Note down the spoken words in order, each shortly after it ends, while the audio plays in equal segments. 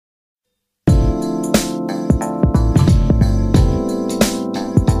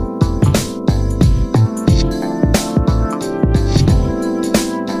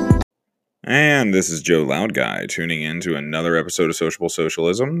And this is Joe Loud Guy tuning in to another episode of Sociable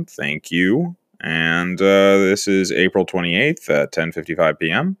Socialism. Thank you. And this is April 28th at 10:55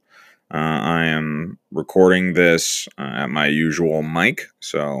 p.m. I am recording this at my usual mic,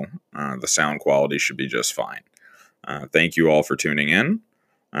 so the sound quality should be just fine. Thank you all for tuning in.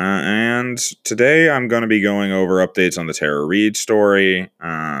 And today I'm going to be going over updates on the Tara Reade story,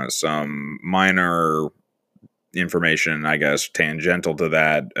 some minor information, I guess, tangential to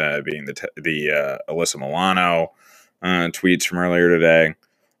that, being the Alyssa Milano tweets from earlier today.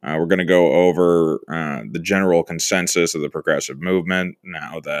 We're going to go over the general consensus of the progressive movement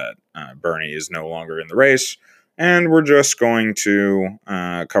now that Bernie is no longer in the race. And we're just going to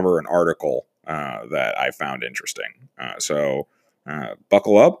cover an article that I found interesting. So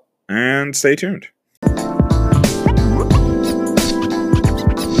buckle up and stay tuned.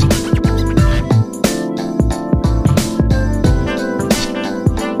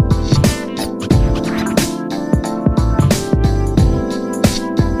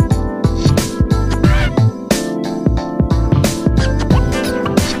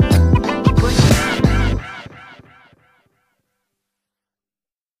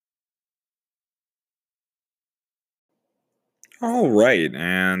 All right,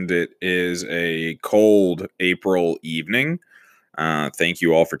 and it is a cold April evening. Thank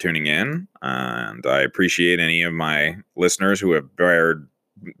you all for tuning in, and I appreciate any of my listeners who have bared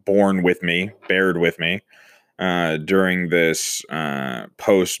with me during this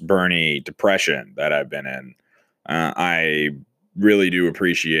post-Bernie depression that I've been in. I really do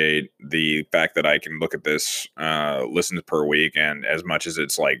appreciate the fact that I can look at this listens per week, and as much as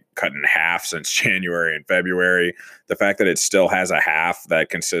it's like cut in half since January and February, the fact that it still has a half that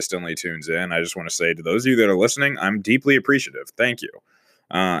consistently tunes in, I just want to say to those of you that are listening, I'm deeply appreciative. Thank you.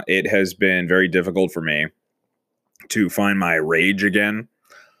 It has been very difficult for me to find my rage again,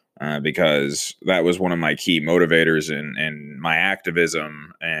 because that was one of my key motivators in my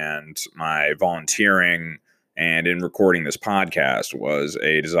activism and my volunteering and in recording this podcast was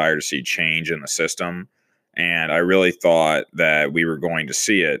a desire to see change in the system. And I really thought that we were going to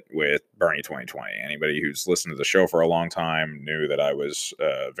see it with Bernie 2020. Anybody who's listened to the show for a long time knew that I was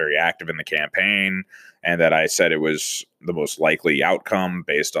very active in the campaign and that I said it was the most likely outcome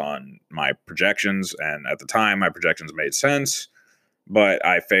based on my projections. And at the time, my projections made sense. But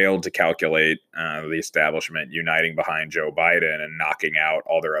I failed to calculate the establishment uniting behind Joe Biden and knocking out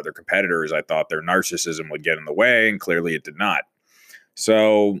all their other competitors. I thought their narcissism would get in the way, and clearly it did not.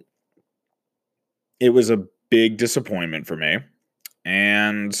 So it was a big disappointment for me.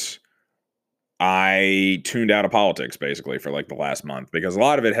 And I tuned out of politics basically for like the last month because a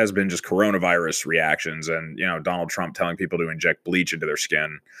lot of it has been just coronavirus reactions and, Donald Trump telling people to inject bleach into their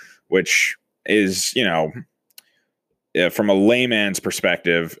skin, which is, from a layman's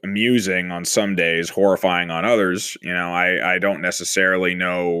perspective, amusing on some days, horrifying on others. I don't necessarily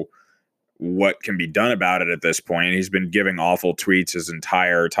know what can be done about it at this point. He's been giving awful tweets his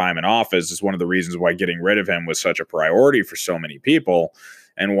entire time in office. Is one of the reasons why getting rid of him was such a priority for so many people,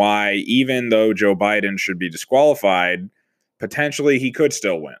 and why even though Joe Biden should be disqualified, potentially he could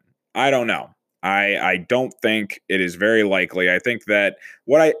still win. I don't know. I don't think it is very likely. I think that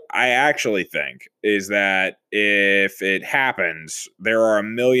what I actually think is that if it happens, there are a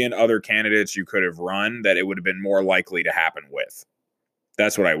million other candidates you could have run that it would have been more likely to happen with.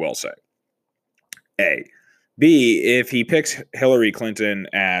 That's what I will say. A. B, if he picks Hillary Clinton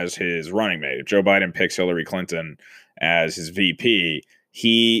as his running mate, if Joe Biden picks Hillary Clinton as his VP,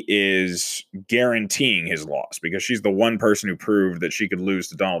 he is guaranteeing his loss because she's the one person who proved that she could lose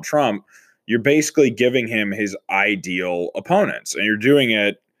to Donald Trump. You're basically giving him his ideal opponents, and you're doing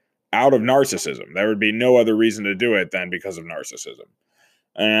it out of narcissism. There would be no other reason to do it than because of narcissism.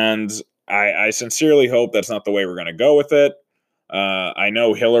 And I sincerely hope that's not the way we're going to go with it. I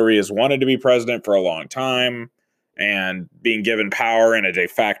know Hillary has wanted to be president for a long time, and being given power in a de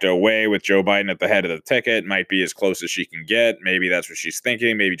facto way with Joe Biden at the head of the ticket might be as close as she can get. Maybe that's what she's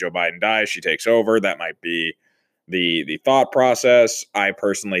thinking. Maybe Joe Biden dies, she takes over. That might be the thought process. I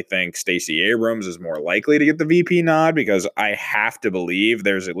personally think Stacey Abrams is more likely to get the VP nod because I have to believe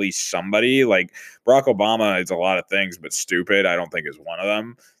there's at least somebody. Like Barack Obama is a lot of things, but stupid, I don't think is one of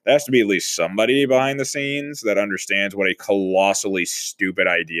them. There has to be at least somebody behind the scenes that understands what a colossally stupid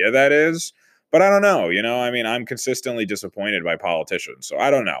idea that is. But I don't know, I'm consistently disappointed by politicians, so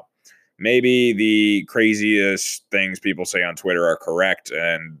I don't know. Maybe the craziest things people say on Twitter are correct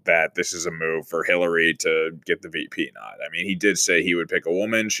and that this is a move for Hillary to get the VP nod. He did say he would pick a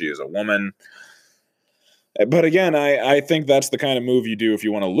woman. She is a woman. But again, I think that's the kind of move you do if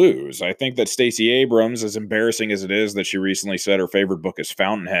you want to lose. I think that Stacey Abrams, as embarrassing as it is that she recently said her favorite book is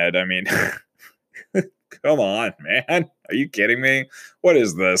Fountainhead, Come on, man. Are you kidding me? What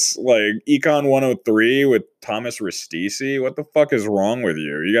is this? Like Econ 103 with Thomas Ristisi? What the fuck is wrong with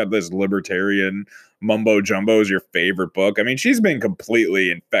you? You got this libertarian mumbo jumbo is your favorite book. I mean, she's been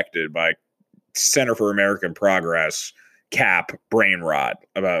completely infected by Center for American Progress cap brain rot.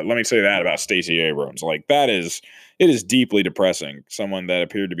 About let me say that about Stacey Abrams. Like it is deeply depressing. Someone that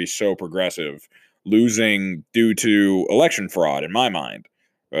appeared to be so progressive losing due to election fraud in my mind.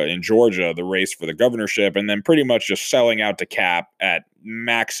 In Georgia, the race for the governorship, and then pretty much just selling out to Cap at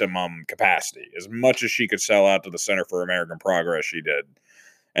maximum capacity, as much as she could sell out to the Center for American Progress, she did,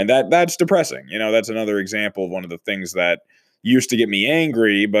 and that's depressing. You know, that's another example of one of the things that used to get me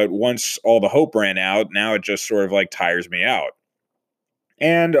angry, but once all the hope ran out, now it just sort of like tires me out.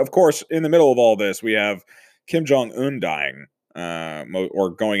 And of course, in the middle of all this, we have Kim Jong Un dying, or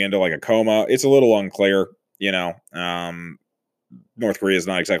going into like a coma. It's a little unclear, you know. North Korea is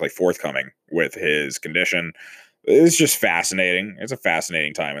not exactly forthcoming with his condition. It's just fascinating. It's a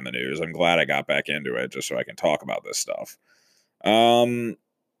fascinating time in the news. I'm glad I got back into it just so I can talk about this stuff.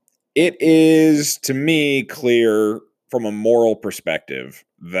 It is, to me, clear from a moral perspective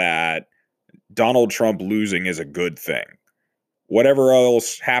that Donald Trump losing is a good thing. Whatever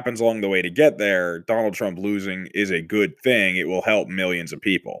else happens along the way to get there, Donald Trump losing is a good thing. It will help millions of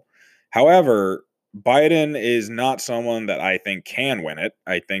people. However, Biden is not someone that I think can win it.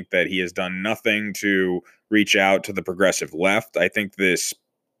 I think that he has done nothing to reach out to the progressive left. I think this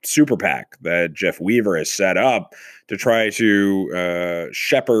super PAC that Jeff Weaver has set up to try to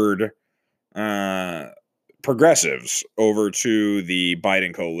shepherd progressives over to the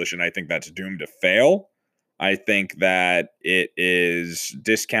Biden coalition, I think that's doomed to fail. I think that it is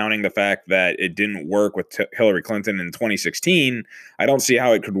discounting the fact that it didn't work with Hillary Clinton in 2016. I don't see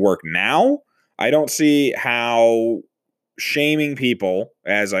how it could work now. I don't see how shaming people,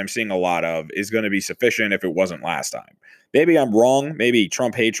 as I'm seeing a lot of, is going to be sufficient if it wasn't last time. Maybe I'm wrong. Maybe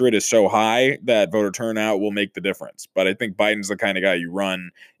Trump hatred is so high that voter turnout will make the difference. But I think Biden's the kind of guy you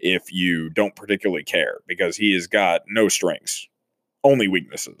run if you don't particularly care, because he has got no strengths, only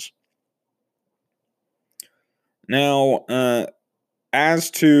weaknesses. Now,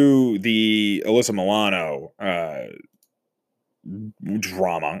 as to the Alyssa Milano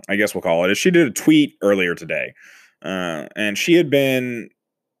drama, I guess we'll call it, she did a tweet earlier today, and she had been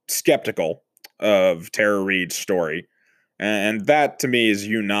skeptical of Tara Reade's story. And that, to me, is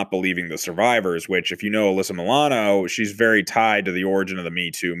you not believing the survivors, which, if you know Alyssa Milano, she's very tied to the origin of the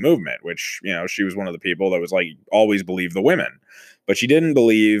Me Too movement, which, you know, she was one of the people that was like, always believe the women. But she didn't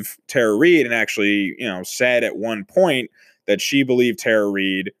believe Tara Reade, and actually, you know, said at one point that she believed Tara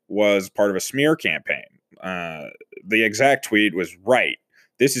Reade was part of a smear campaign. The exact tweet was, right,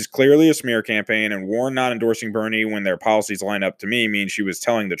 this is clearly a smear campaign, and Warren not endorsing Bernie when their policies line up, to me, means she was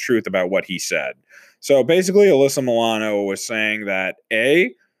telling the truth about what he said. So basically, Alyssa Milano was saying that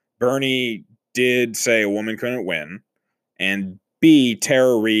A, Bernie did say a woman couldn't win, and B,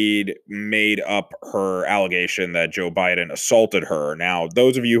 Tara Reade made up her allegation that Joe Biden assaulted her. Now,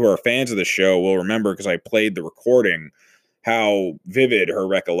 those of you who are fans of the show will remember, because I played the recording, how vivid her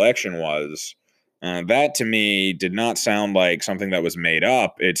recollection was. That, to me, did not sound like something that was made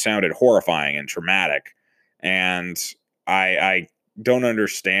up. It sounded horrifying and traumatic. And I don't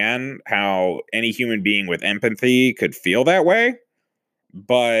understand how any human being with empathy could feel that way.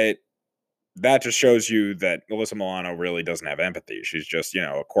 But that just shows you that Alyssa Milano really doesn't have empathy. She's just, you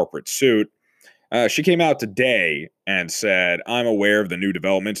know, a corporate suit. She came out today and said, I'm aware of the new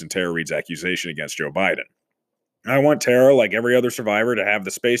developments in Tara Reade's accusation against Joe Biden. I want Tara, like every other survivor, to have the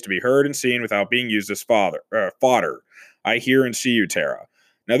space to be heard and seen without being used as fodder. I hear and see you, Tara.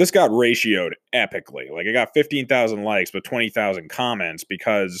 Now, this got ratioed epically. Like, it got 15,000 likes, but 20,000 comments,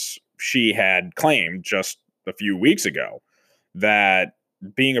 because she had claimed just a few weeks ago that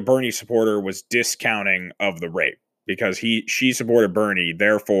being a Bernie supporter was discounting of the rape, because she supported Bernie.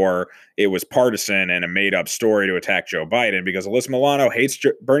 Therefore, it was partisan and a made up story to attack Joe Biden, because Alyssa Milano hates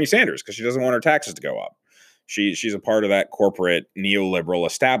Bernie Sanders because she doesn't want her taxes to go up. She's a part of that corporate neoliberal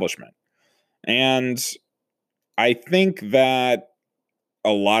establishment. And I think that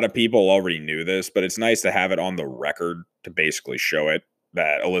a lot of people already knew this, but it's nice to have it on the record to basically show it,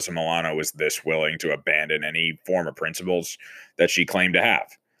 that Alyssa Milano was this willing to abandon any form of principles that she claimed to have.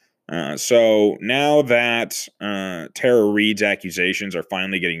 So now that Tara Reade's accusations are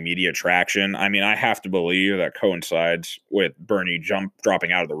finally getting media traction, I mean, I have to believe that coincides with Bernie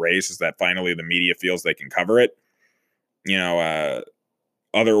dropping out of the race, is that finally the media feels they can cover it. You know,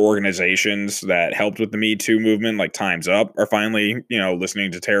 other organizations that helped with the Me Too movement, like Time's Up, are finally, you know, listening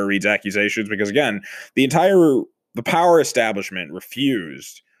to Tara Reade's accusations, because, again, the power establishment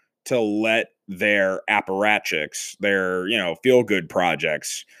refused to let their apparatchiks, their, feel good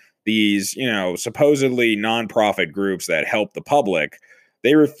projects, these, supposedly nonprofit groups that help the public,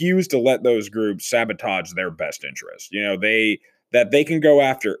 they refuse to let those groups sabotage their best interest. That they can go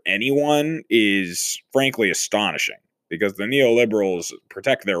after anyone is frankly astonishing, because the neoliberals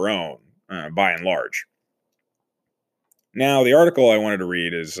protect their own by and large. Now, the article I wanted to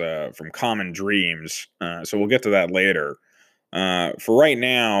read is from Common Dreams, so we'll get to that later. For right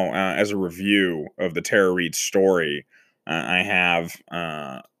now, as a review of the Tara Reade story, I have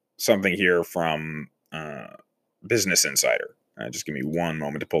something here from Business Insider. Just give me one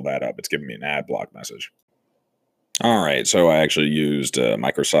moment to pull that up. It's giving me an ad block message. All right, so I actually used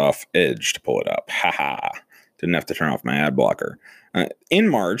Microsoft Edge to pull it up. Haha, didn't have to turn off my ad blocker. In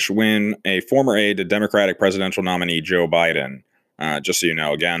March, when a former aide to Democratic presidential nominee Joe Biden, just so you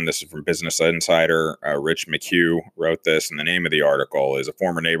know, again, this is from Business Insider, Rich McHugh wrote this, and the name of the article is "A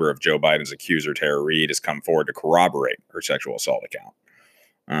Former Neighbor of Joe Biden's Accuser, Tara Reade, has come forward to corroborate her sexual assault account."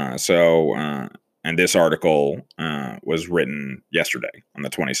 And this article was written yesterday on the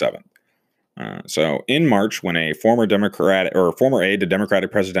 27th. So in March, when a former aide to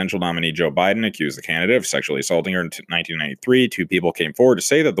Democratic presidential nominee Joe Biden accused the candidate of sexually assaulting her in 1993, two people came forward to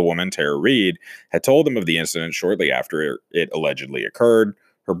say that the woman, Tara Reade, had told them of the incident shortly after it allegedly occurred.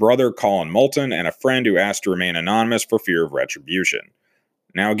 Her brother, Colin Moulton, and a friend who asked to remain anonymous for fear of retribution.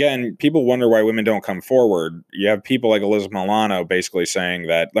 Now, again, people wonder why women don't come forward. You have people like Elizabeth Milano basically saying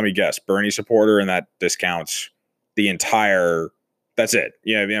that, let me guess, Bernie supporter, and that discounts the entire... That's it.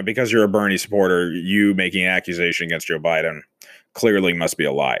 Yeah, because you're a Bernie supporter, you making an accusation against Joe Biden clearly must be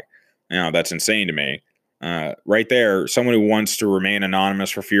a lie. That's insane to me. Right there, someone who wants to remain anonymous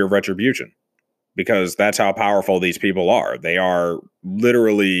for fear of retribution, because that's how powerful these people are. They are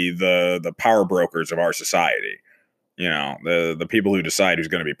literally the power brokers of our society. The people who decide who's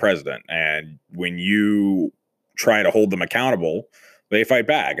going to be president. And when you try to hold them accountable, they fight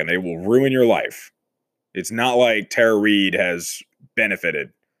back and they will ruin your life. It's not like Tara Reade has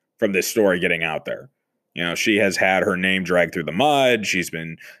benefited from this story getting out there. She has had her name dragged through the mud. She's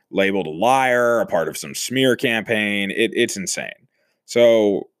been labeled a liar, a part of some smear campaign. It's insane.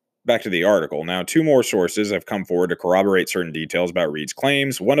 So back to the article. Now, two more sources have come forward to corroborate certain details about Reade's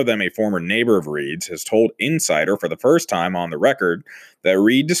claims. One of them, a former neighbor of Reade's, has told Insider for the first time on the record that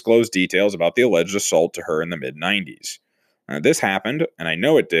Reade disclosed details about the alleged assault to her in the mid-90s. This happened, and I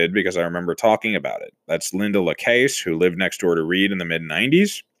know it did because I remember talking about it. That's Linda LaCase, who lived next door to Reade in the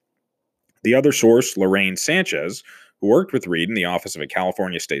mid-90s. The other source, Lorraine Sanchez, who worked with Reade in the office of a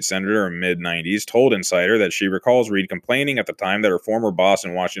California state senator in the mid-90s, told Insider that she recalls Reade complaining at the time that her former boss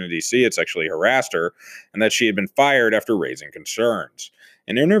in Washington, D.C. had sexually harassed her and that she had been fired after raising concerns.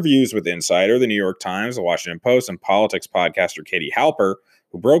 In interviews with Insider, the New York Times, the Washington Post, and politics podcaster Katie Halper,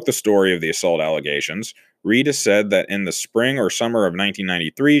 who broke the story of the assault allegations, Reade has said that in the spring or summer of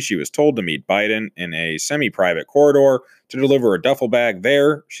 1993, she was told to meet Biden in a semi-private corridor to deliver a duffel bag.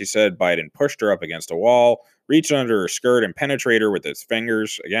 There, she said Biden pushed her up against a wall, reached under her skirt, and penetrated her with his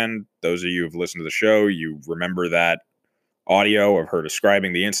fingers. Again, those of you who've listened to the show, you remember that audio of her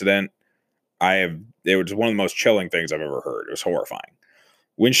describing the incident. It was one of the most chilling things I've ever heard. It was horrifying.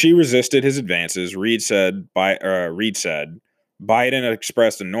 When she resisted his advances, Reade said Biden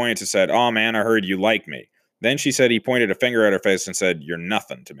expressed annoyance and said, "Oh man, I heard you like me." Then she said he pointed a finger at her face and said, "You're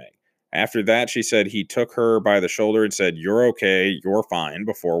nothing to me." After that, she said he took her by the shoulder and said, "You're okay, you're fine,"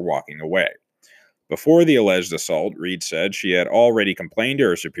 before walking away. Before the alleged assault, Reade said she had already complained to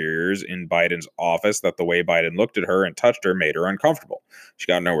her superiors in Biden's office that the way Biden looked at her and touched her made her uncomfortable. She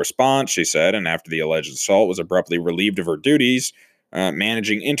got no response, she said, and after the alleged assault was abruptly relieved of her duties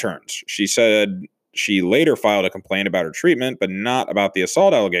managing interns. She said she later filed a complaint about her treatment, but not about the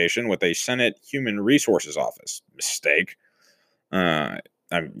assault allegation with a Senate Human Resources Office. Mistake. I'm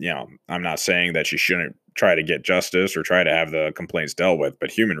not saying that she shouldn't try to get justice or try to have the complaints dealt with,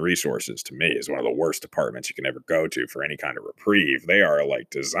 but Human Resources to me is one of the worst departments you can ever go to for any kind of reprieve. They are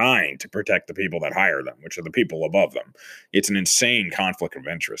designed to protect the people that hire them, which are the people above them. It's an insane conflict of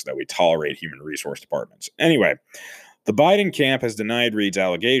interest that we tolerate human resource departments. Anyway, the Biden camp has denied Reade's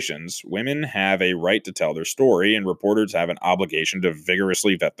allegations. Women have a right to tell their story, and reporters have an obligation to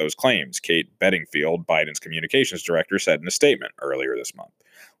vigorously vet those claims, Kate Bedingfield, Biden's communications director, said in a statement earlier this month.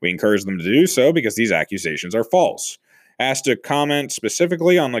 We encourage them to do so because these accusations are false. Asked to comment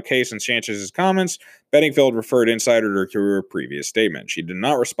specifically on LaCase and Sanchez's comments, Bedingfield referred Insider to her previous statement. She did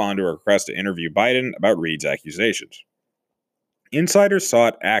not respond to a request to interview Biden about Reade's accusations. Insiders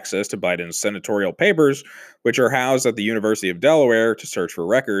sought access to Biden's senatorial papers, which are housed at the University of Delaware, to search for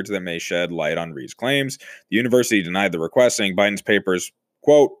records that may shed light on Reade's claims. The university denied the request, saying Biden's papers,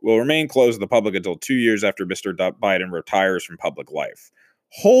 Quote, will remain closed to the public until 2 years after Mr. Biden retires from public life.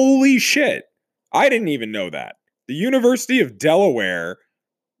 Holy shit. I didn't even know that. The University of Delaware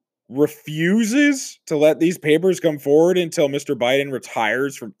refuses to let these papers come forward until Mr. Biden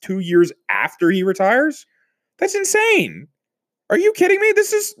retires from 2 years after he retires? That's insane. Are you kidding me?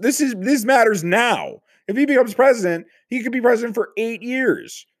 This matters now. If he becomes president, he could be president for 8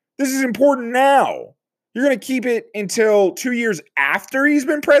 years. This is important now. You're going to keep it until 2 years after he's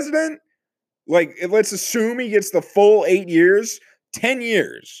been president? Like, let's assume he gets the full 8 years. 10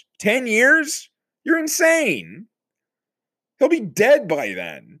 years. 10 years? You're insane. He'll be dead by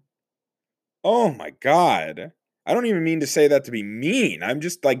then. Oh my God. I don't even mean to say that to be mean. I'm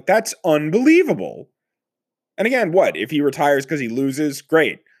just like, that's unbelievable. And again, what? If he retires because he loses,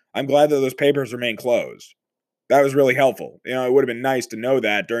 great. I'm glad that those papers remain closed. That was really helpful. You know, it would have been nice to know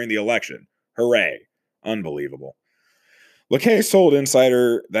that during the election. Hooray. Unbelievable. LaCase told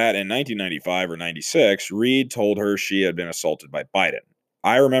Insider that in 1995 or 96, Reid told her she had been assaulted by Biden.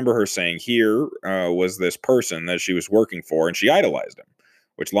 I remember her saying here was this person that she was working for, and she idolized him,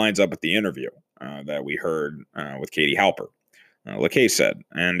 which lines up with the interview that we heard with Katie Halper. LaCase said,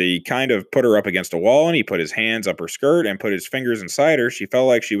 and he kind of put her up against a wall, and he put his hands up her skirt and put his fingers inside her. She felt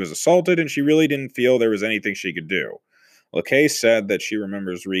like she was assaulted, and she really didn't feel there was anything she could do. LaCase said that she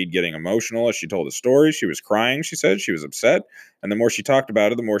remembers Reid getting emotional as she told the story. She was crying, she said. She was upset, and the more she talked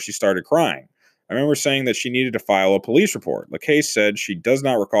about it, the more she started crying. I remember saying that she needed to file a police report. LaCase said she does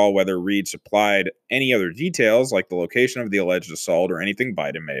not recall whether Reid supplied any other details, like the location of the alleged assault or anything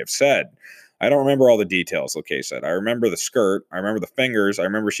Biden may have said. I don't remember all the details, LaCase said. I remember the skirt. I remember the fingers. I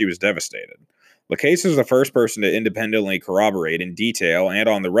remember she was devastated. LaCase is the first person to independently corroborate in detail and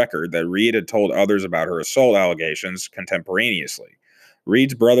on the record that Reid had told others about her assault allegations contemporaneously.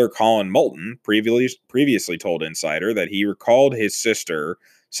 Reid's brother Colin Moulton previously told Insider that he recalled his sister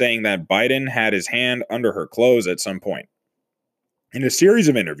saying that Biden had his hand under her clothes at some point. In a series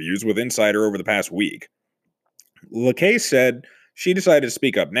of interviews with Insider over the past week, LaCase said she decided to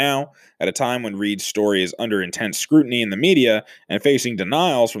speak up now at a time when Reid's story is under intense scrutiny in the media and facing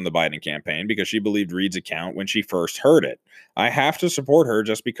denials from the Biden campaign because she believed Reid's account when she first heard it. I have to support her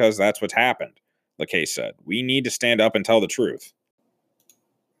just because that's what's happened, LaCase said. We need to stand up and tell the truth.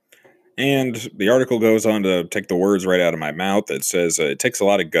 And the article goes on to take the words right out of my mouth. It says it takes a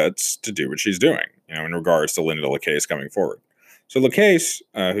lot of guts to do what she's doing, in regards to Linda LaCase coming forward. So LaCase,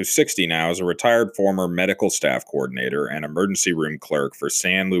 who's 60 now, is a retired former medical staff coordinator and emergency room clerk for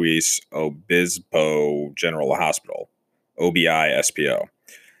San Luis Obispo General Hospital, OBI-SPO.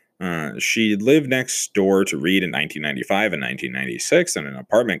 She lived next door to Reid in 1995 and 1996 in an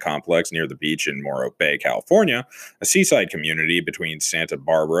apartment complex near the beach in Morro Bay, California, a seaside community between Santa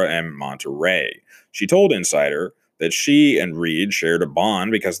Barbara and Monterey. She told Insider that she and Reid shared a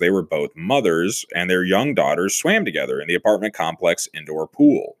bond because they were both mothers and their young daughters swam together in the apartment complex indoor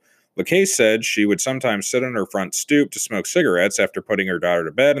pool. LaCase said she would sometimes sit on her front stoop to smoke cigarettes after putting her daughter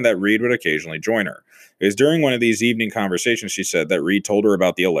to bed and that Reid would occasionally join her. It was during one of these evening conversations, she said, that Reid told her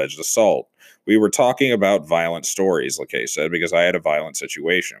about the alleged assault. We were talking about violent stories, LaCase said, because I had a violent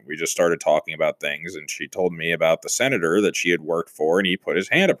situation. We just started talking about things, and she told me about the senator that she had worked for, and he put his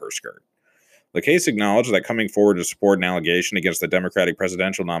hand up her skirt. LaCase acknowledged that coming forward to support an allegation against the Democratic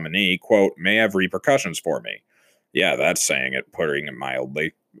presidential nominee, quote, may have repercussions for me. Yeah, that's saying it, putting it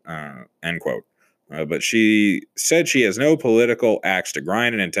mildly, end quote. But she said she has no political axe to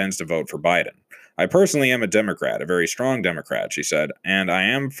grind and intends to vote for Biden. I personally am a Democrat, a very strong Democrat, she said, and I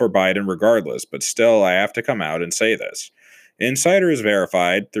am for Biden regardless, but still I have to come out and say this. Insider has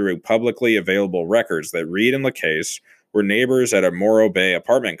verified through publicly available records that Reid and LaCase were neighbors at a Morro Bay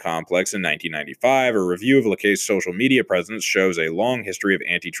apartment complex in 1995. A review of LaCase's social media presence shows a long history of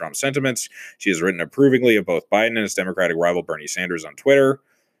anti-Trump sentiments. She has written approvingly of both Biden and his Democratic rival Bernie Sanders on Twitter.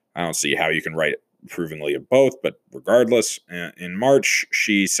 I don't see how you can write approvingly of both, but regardless, in March,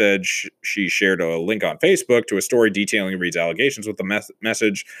 she said she shared a link on Facebook to a story detailing Reid's allegations with the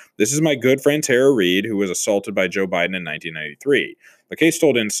message, "This is my good friend Tara Reid, who was assaulted by Joe Biden in 1993. LaCase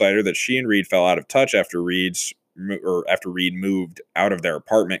told Insider that she and Reid fell out of touch after Reid moved out of their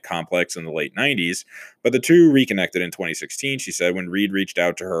apartment complex in the late 90s, but the two reconnected in 2016, she said, when Reid reached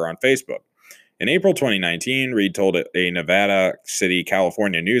out to her on Facebook. In April 2019, Reid told a Nevada City,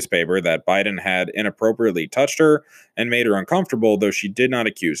 California newspaper that Biden had inappropriately touched her and made her uncomfortable, though she did not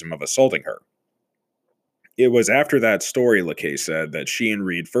accuse him of assaulting her. It was after that story, LaCase said, that she and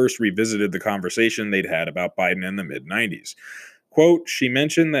Reid first revisited the conversation they'd had about Biden in the mid-90s. Quote, she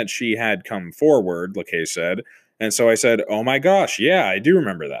mentioned that she had come forward, LaCase said, and so I said, oh my gosh, yeah, I do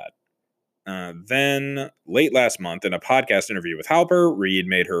remember that. Then, late last month, in a podcast interview with Halper, Reid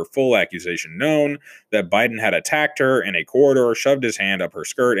made her full accusation known that Biden had attacked her in a corridor, shoved his hand up her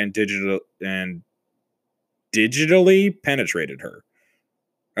skirt, and digitally penetrated her.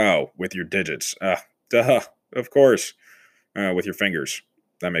 Oh, with your digits. Duh, of course. With your fingers.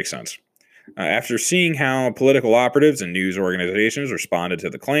 That makes sense. After seeing how political operatives and news organizations responded to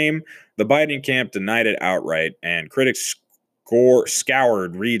the claim, the Biden camp denied it outright, and critics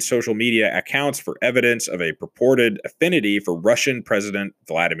scoured Reid's social media accounts for evidence of a purported affinity for Russian President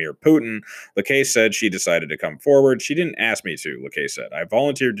Vladimir Putin. LaCaze said she decided to come forward. She didn't ask me to, LaCaze said. I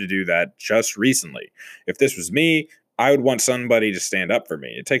volunteered to do that just recently. If this was me, I would want somebody to stand up for me.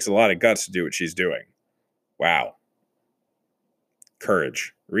 It takes a lot of guts to do what she's doing. Wow.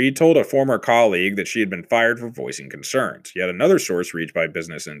 Courage. Reid told a former colleague that she had been fired for voicing concerns. Yet another source reached by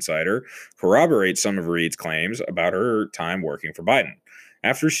Business Insider corroborates some of Reid's claims about her time working for Biden.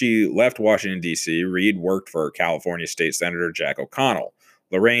 After she left Washington, D.C., Reid worked for California State Senator Jack O'Connell.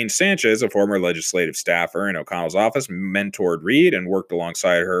 Lorraine Sanchez, a former legislative staffer in O'Connell's office, mentored Reid and worked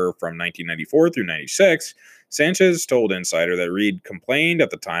alongside her from 1994 through 96. Sanchez told Insider that Reid complained at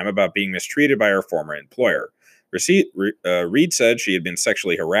the time about being mistreated by her former employer. Reid said she had been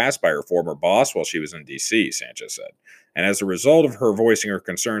sexually harassed by her former boss while she was in D.C., Sanchez said. And as a result of her voicing her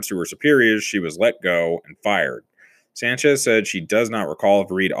concerns to her superiors, she was let go and fired. Sanchez said she does not recall if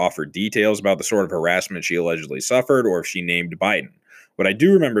Reid offered details about the sort of harassment she allegedly suffered or if she named Biden. What I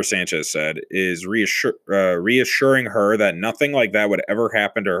do remember, Sanchez said, is reassuring her that nothing like that would ever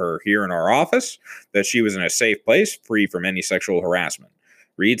happen to her here in our office, that she was in a safe place, free from any sexual harassment.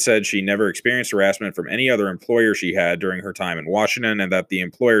 Reid said she never experienced harassment from any other employer she had during her time in Washington, and that the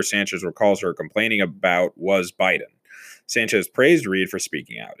employer Sanchez recalls her complaining about was Biden. Sanchez praised Reid for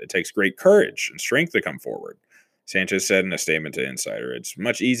speaking out. It takes great courage and strength to come forward. Sanchez said in a statement to Insider, "It's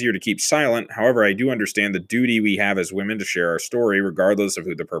much easier to keep silent. However, I do understand the duty we have as women to share our story, regardless of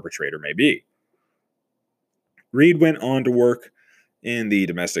who the perpetrator may be." Reid went on to work in the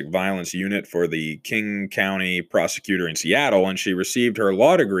domestic violence unit for the King County prosecutor in Seattle, and she received her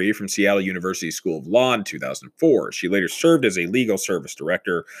law degree from Seattle University School of Law in 2004. She later served as a legal service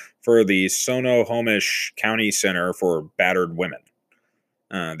director for the Snohomish County Center for Battered Women.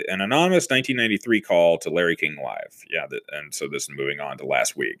 An anonymous 1993 call to Larry King Live. And so this is moving on to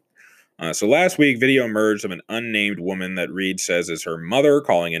last week. So last week, video emerged of an unnamed woman that Reid says is her mother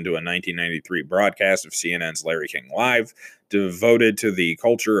calling into a 1993 broadcast of CNN's Larry King Live, devoted to the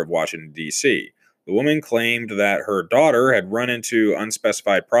culture of Washington, D.C. The woman claimed that her daughter had run into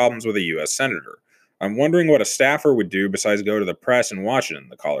unspecified problems with a U.S. senator. "I'm wondering what a staffer would do besides go to the press in Washington,"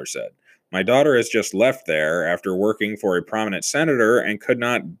 the caller said. "My daughter has just left there after working for a prominent senator and could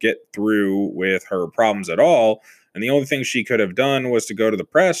not get through with her problems at all. And the only thing she could have done was to go to the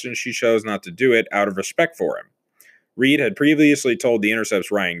press, and she chose not to do it out of respect for him." Reid had previously told The Intercept's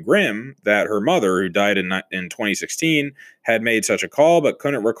Ryan Grim that her mother, who died in 2016, had made such a call but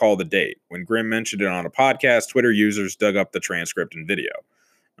couldn't recall the date. When Grim mentioned it on a podcast, Twitter users dug up the transcript and video.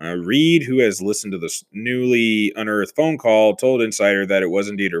 Reid, who has listened to this newly unearthed phone call, told Insider that it was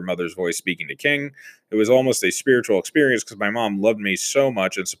indeed her mother's voice speaking to King. "It was almost a spiritual experience because my mom loved me so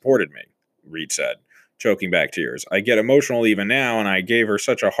much and supported me," Reid said, choking back tears. "I get emotional even now, and I gave her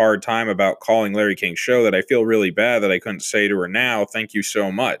such a hard time about calling Larry King's show that I feel really bad that I couldn't say to her now, thank you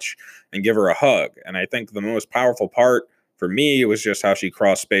so much, and give her a hug. And I think the most powerful part for me was just how she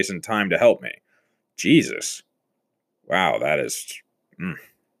crossed space and time to help me." Jesus. Wow, that is...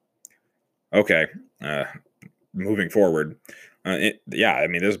 Okay. Moving forward. This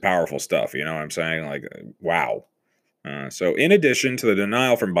is powerful stuff. You know what I'm saying? Wow. So in addition to the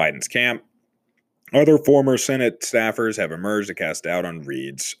denial from Biden's camp, other former Senate staffers have emerged to cast doubt on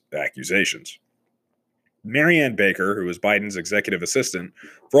Reid's accusations. Marianne Baker, who was Biden's executive assistant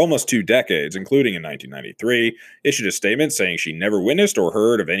for almost 2 decades, including in 1993, issued a statement saying she never witnessed or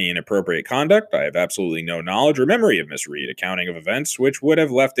heard of any inappropriate conduct. "I have absolutely no knowledge or memory of Miss Reid accounting of events which would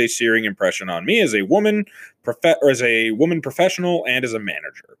have left a searing impression on me as a woman, professional, and as a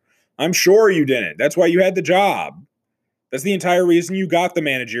manager." I'm sure you didn't. That's why you had the job. That's the entire reason you got the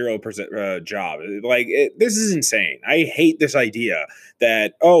managerial job. This is insane. I hate this idea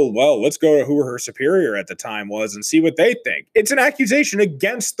that, let's go to who her superior at the time was and see what they think. It's an accusation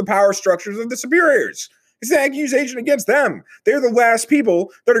against the power structures of the superiors. It's an accusation against them. They're the last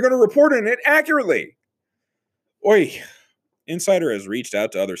people that are going to report on it accurately. Oy. Insider has reached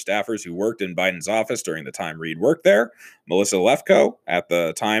out to other staffers who worked in Biden's office during the time Reid worked there. Melissa Lefko, at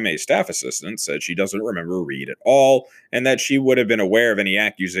the time a staff assistant, said she doesn't remember Reid at all and that she would have been aware of any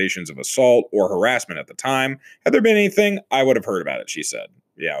accusations of assault or harassment at the time. "Had there been anything, I would have heard about it," she said.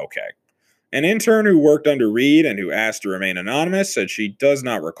 Yeah, okay. An intern who worked under Reed and who asked to remain anonymous said she does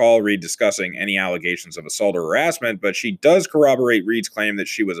not recall Reed discussing any allegations of assault or harassment, but she does corroborate Reed's claim that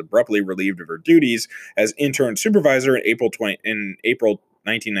she was abruptly relieved of her duties as intern supervisor in April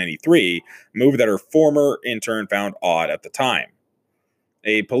 1993, a move that her former intern found odd at the time.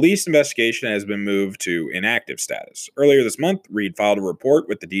 A police investigation has been moved to inactive status. Earlier this month, Reed filed a report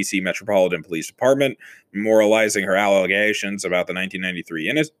with the D.C. Metropolitan Police Department, memorializing her allegations about the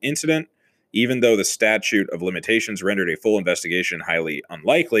 1993 incident. Even though the statute of limitations rendered a full investigation highly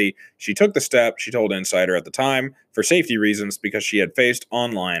unlikely, she took the step, she told Insider at the time, for safety reasons because she had faced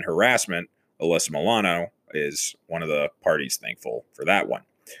online harassment. Alyssa Milano is one of the parties thankful for that one.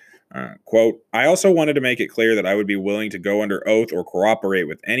 Quote, I also wanted to make it clear that I would be willing to go under oath or cooperate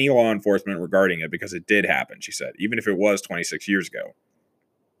with any law enforcement regarding it because it did happen, she said, even if it was 26 years ago.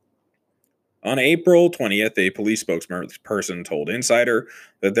 On April 20th, a police spokesperson told Insider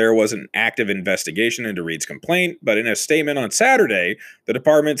that there was an active investigation into Reed's complaint, but in a statement on Saturday, the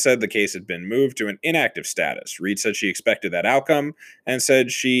department said the case had been moved to an inactive status. Reed said she expected that outcome and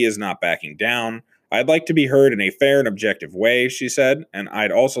said she is not backing down. I'd like to be heard in a fair and objective way, she said, and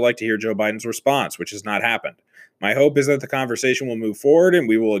I'd also like to hear Joe Biden's response, which has not happened. My hope is that the conversation will move forward and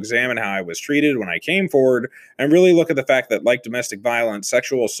we will examine how I was treated when I came forward and really look at the fact that, like domestic violence,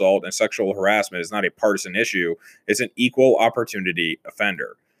 sexual assault, and sexual harassment is not a partisan issue. It's an equal opportunity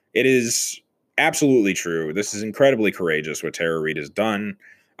offender. It is absolutely true. This is incredibly courageous what Tara Reid has done.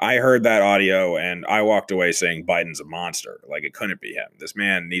 I heard that audio and I walked away saying Biden's a monster. Like, it couldn't be him. This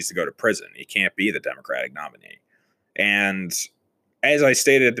man needs to go to prison. He can't be the Democratic nominee. And as I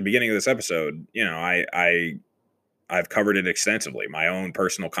stated at the beginning of this episode, you know, I've covered it extensively. My own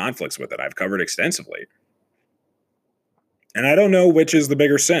personal conflicts with it, I've covered extensively. And I don't know which is the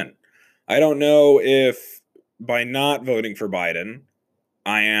bigger sin. I don't know if by not voting for Biden,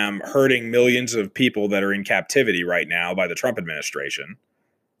 I am hurting millions of people that are in captivity right now by the Trump administration,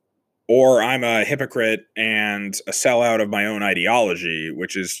 or I'm a hypocrite and a sellout of my own ideology,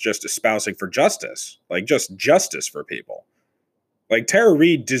 which is just espousing for justice, like just justice for people. Like, Tara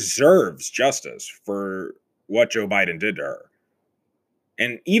Reid deserves justice for what Joe Biden did to her.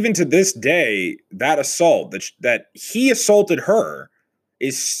 And even to this day, that assault, that he assaulted her,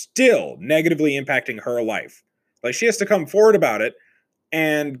 is still negatively impacting her life. Like, she has to come forward about it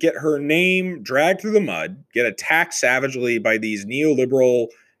and get her name dragged through the mud, get attacked savagely by these neoliberal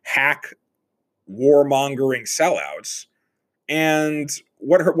hack warmongering sellouts. And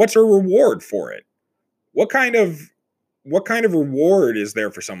what's her reward for it? What kind of reward is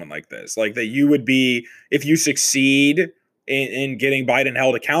there for someone like this? Like, that you would be, if you succeed in getting Biden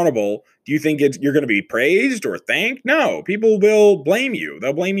held accountable, do you think you're going to be praised or thanked? No, people will blame you.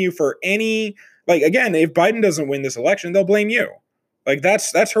 They'll blame you for any, like, again, if Biden doesn't win this election, they'll blame you. Like,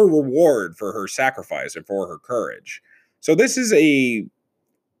 that's her reward for her sacrifice and for her courage. So this is a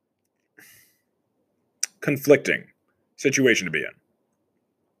conflicting situation to be in.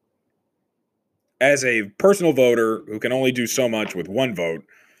 As a personal voter who can only do so much with one vote,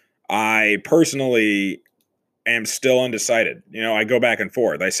 I personally am still undecided. You know, I go back and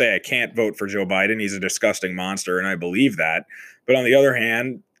forth. I say I can't vote for Joe Biden. He's a disgusting monster, and I believe that. But on the other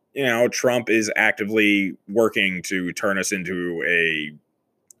hand, you know, Trump is actively working to turn us into a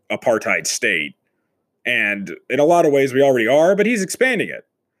apartheid state. And in a lot of ways, we already are, but he's expanding it.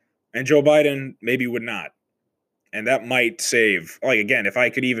 And Joe Biden maybe would not. And that might save, like, again, if I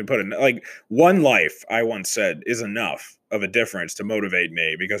could even put like, one life, I once said, is enough of a difference to motivate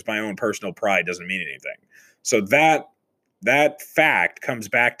me because my own personal pride doesn't mean anything. So that fact comes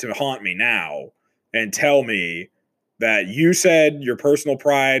back to haunt me now and tell me that you said your personal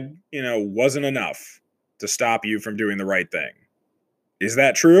pride, you know, wasn't enough to stop you from doing the right thing. Is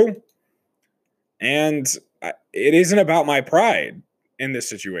that true? And it isn't about my pride in this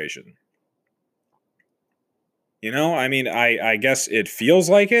situation. You know, I mean, I guess it feels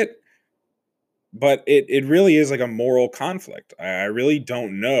like it, but it really is like a moral conflict. I really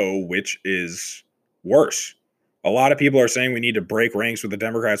don't know which is worse. A lot of people are saying we need to break ranks with the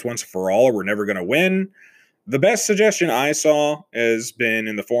Democrats once for all, or we're never going to win. The best suggestion I saw has been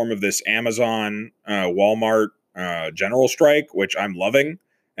in the form of this Amazon, Walmart general strike, which I'm loving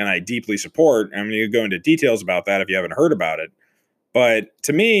and I deeply support. I'm going to go into details about that if you haven't heard about it. But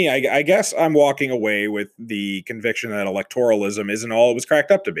to me, I guess I'm walking away with the conviction that electoralism isn't all it was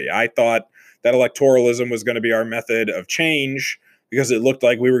cracked up to be. I thought that electoralism was going to be our method of change because it looked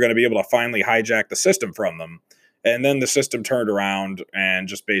like we were going to be able to finally hijack the system from them. And then the system turned around and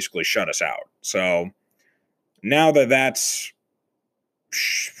just basically shut us out. So now that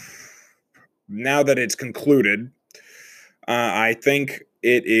it's concluded, I think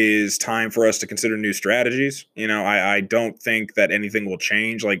it is time for us to consider new strategies. I don't think that anything will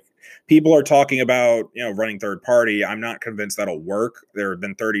change. Like, people are talking about, running third party. I'm not convinced that'll work. There have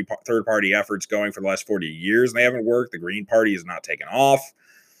been third party efforts going for the last 40 years and they haven't worked. The Green Party has not taken off.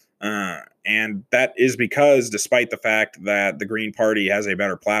 And that is because, despite the fact that the Green Party has a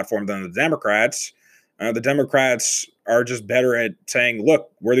better platform than the Democrats are just better at saying,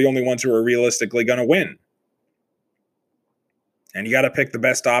 look, we're the only ones who are realistically going to win. And you got to pick the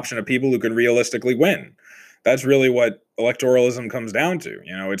best option of people who can realistically win. That's really what electoralism comes down to.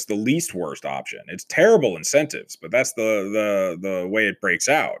 It's the least worst option. It's terrible incentives, but that's the way it breaks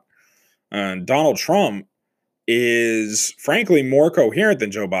out. Donald Trump is frankly more coherent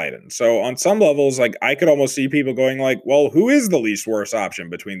than Joe Biden. So on some levels, like, I could almost see people going like, well, who is the least worst option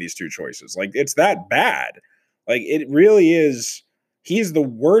between these two choices? Like, it's that bad. Like, it really is. He's the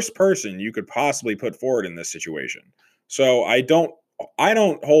worst person you could possibly put forward in this situation. So I don't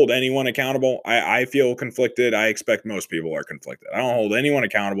hold anyone accountable. I feel conflicted. I expect most people are conflicted. I don't hold anyone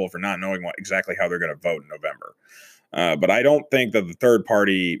accountable for not knowing exactly how they're going to vote in November. But I don't think that the third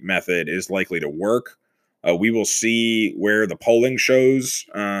party method is likely to work. We will see where the polling shows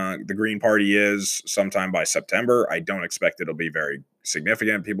the Green Party is sometime by September. I don't expect it'll be very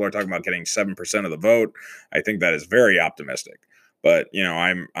significant. People are talking about getting 7% of the vote. I think that is very optimistic. But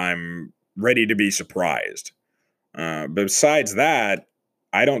I'm ready to be surprised. Besides that,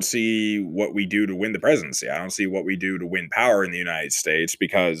 I don't see what we do to win the presidency. I don't see what we do to win power in the United States,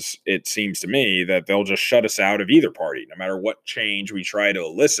 because it seems to me that they'll just shut us out of either party. No matter what change we try to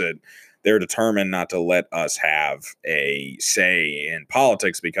elicit, they're determined not to let us have a say in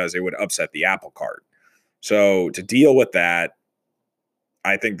politics because it would upset the apple cart. So to deal with that,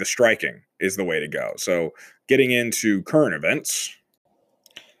 I think the striking is the way to go. So getting into current events.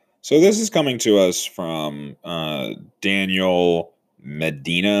 So this is coming to us from Daniel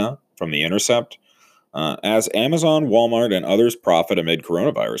Medina from The Intercept. As Amazon, Walmart, and others profit amid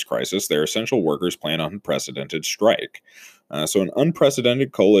coronavirus crisis, their essential workers plan on unprecedented strike. So an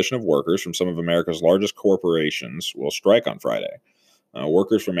unprecedented coalition of workers from some of America's largest corporations will strike on Friday.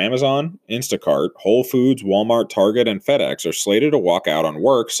 Workers from Amazon, Instacart, Whole Foods, Walmart, Target, and FedEx are slated to walk out on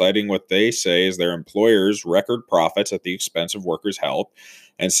work, citing what they say is their employers' record profits at the expense of workers' health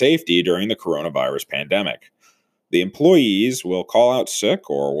and safety during the coronavirus pandemic. The employees will call out sick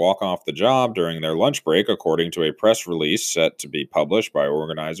or walk off the job during their lunch break, according to a press release set to be published by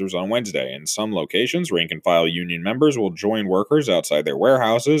organizers on Wednesday. In some locations, rank-and-file union members will join workers outside their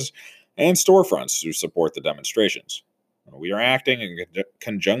warehouses and storefronts to support the demonstrations. We are acting in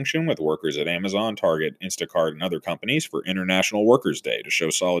conjunction with workers at Amazon, Target, Instacart, and other companies for International Workers' Day to show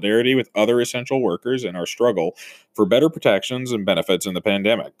solidarity with other essential workers in our struggle for better protections and benefits in the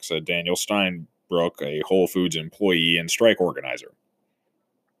pandemic, said Daniel Steinbrook, a Whole Foods employee and strike organizer.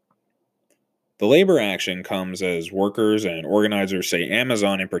 The labor action comes as workers and organizers say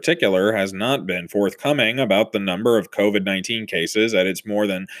Amazon in particular has not been forthcoming about the number of COVID-19 cases at its more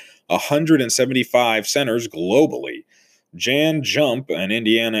than 175 centers globally. Jan Jump, an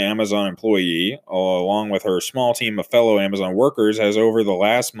Indiana Amazon employee, along with her small team of fellow Amazon workers, has over the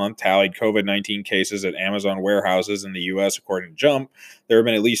last month tallied COVID-19 cases at Amazon warehouses in the U.S. According to Jump, there have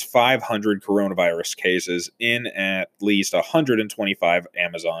been at least 500 coronavirus cases in at least 125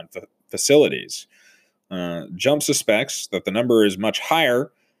 Amazon facilities. Jump suspects that the number is much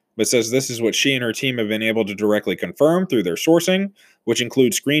higher, but says this is what she and her team have been able to directly confirm through their sourcing, which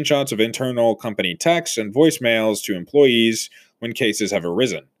includes screenshots of internal company texts and voicemails to employees when cases have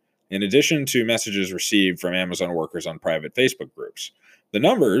arisen, in addition to messages received from Amazon workers on private Facebook groups. The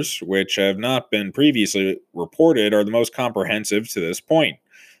numbers, which have not been previously reported, are the most comprehensive to this point.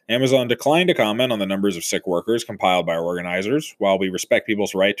 Amazon declined to comment on the numbers of sick workers compiled by organizers. While we respect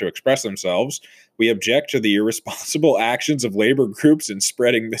people's right to express themselves, we object to the irresponsible actions of labor groups in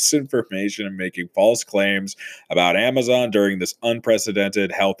spreading misinformation and making false claims about Amazon during this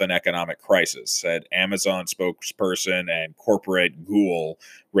unprecedented health and economic crisis, said Amazon spokesperson and corporate ghoul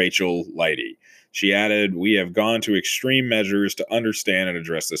Rachel Leidy. She added, "We have gone to extreme measures to understand and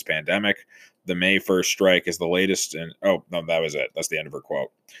address this pandemic. The May 1st strike is the latest." And oh, no, that was it. That's the end of her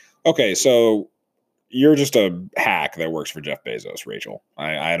quote. Okay, so you're just a hack that works for Jeff Bezos, Rachel.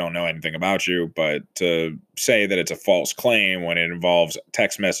 I don't know anything about you, but to say that it's a false claim when it involves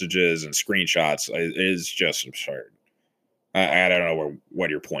text messages and screenshots is just absurd. I don't know what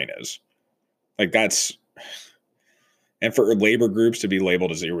your point is. Like, that's... And for labor groups to be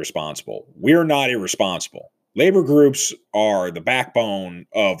labeled as irresponsible. We're not irresponsible. Labor groups are the backbone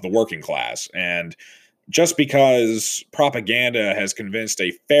of the working class. And just because propaganda has convinced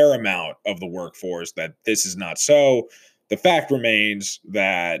a fair amount of the workforce that this is not so, the fact remains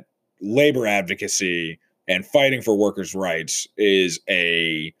that labor advocacy and fighting for workers' rights is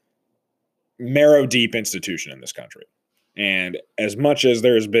a marrow deep institution in this country. And as much as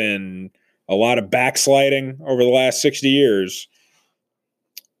there's been a lot of backsliding over the last 60 years,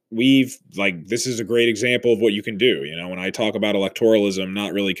 this is a great example of what you can do. When I talk about electoralism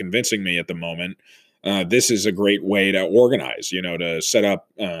not really convincing me at the moment, this is a great way to organize, to set up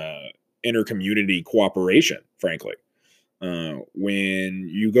inter-community cooperation, frankly. When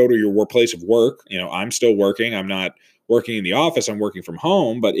you go to your workplace of work, I'm still working. I'm not working in the office. I'm working from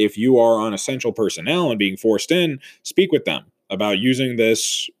home. But if you are on essential personnel and being forced in, speak with them about using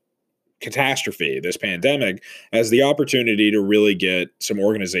this catastrophe, this pandemic, as the opportunity to really get some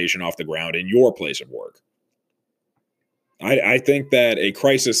organization off the ground in your place of work. I think that a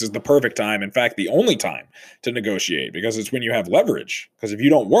crisis is the perfect time, in fact, the only time to negotiate, because it's when you have leverage. Because if you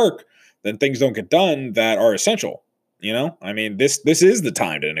don't work, then things don't get done that are essential. This is the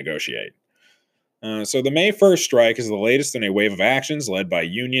time to negotiate. So the May 1st strike is the latest in a wave of actions led by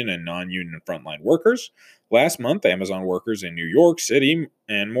union and non-union frontline workers. Last month, Amazon workers in New York City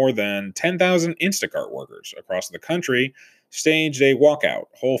and more than 10,000 Instacart workers across the country staged a walkout.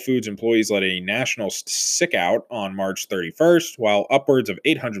 Whole Foods employees led a national sick out on March 31st, while upwards of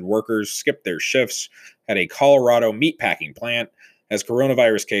 800 workers skipped their shifts at a Colorado meatpacking plant as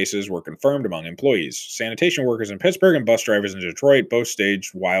coronavirus cases were confirmed among employees. Sanitation workers in Pittsburgh and bus drivers in Detroit both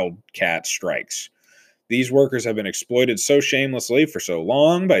staged wildcat strikes. These workers have been exploited so shamelessly for so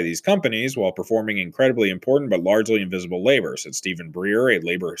long by these companies while performing incredibly important but largely invisible labor, said Stephen Breer, a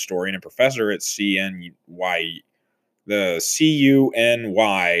labor historian and professor at the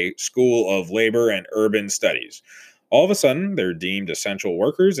CUNY School of Labor and Urban Studies. All of a sudden, they're deemed essential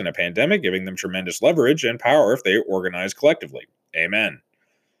workers in a pandemic, giving them tremendous leverage and power if they organize collectively. Amen.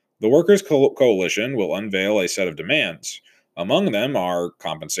 The Workers' Coalition will unveil a set of demands. Among them are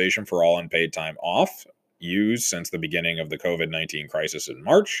compensation for all unpaid time off, used since the beginning of the COVID-19 crisis in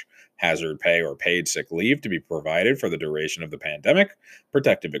March, hazard pay or paid sick leave to be provided for the duration of the pandemic,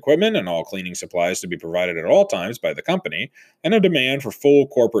 protective equipment and all cleaning supplies to be provided at all times by the company, and a demand for full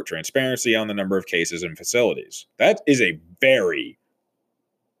corporate transparency on the number of cases and facilities. That is a very,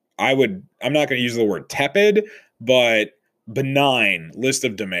 I'm not going to use the word tepid, but benign list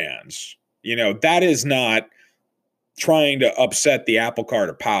of demands. That is not trying to upset the apple cart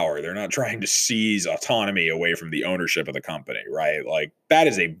of power. They're not trying to seize autonomy away from the ownership of the company, right? That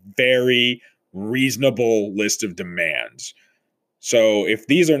is a very reasonable list of demands. So if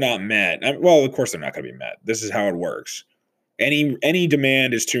these are not met, well, of course they're not going to be met. This is how it works. Any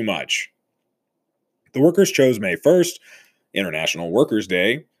demand is too much. The workers chose May 1st, International Workers'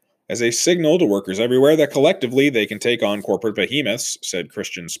 Day, as a signal to workers everywhere that collectively they can take on corporate behemoths, said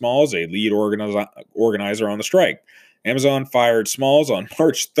Christian Smalls, a lead organizer on the strike. Amazon fired Smalls on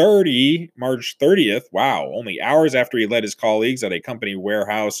March 30th, only hours after he led his colleagues at a company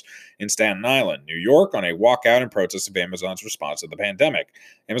warehouse in Staten Island, New York, on a walkout in protest of Amazon's response to the pandemic.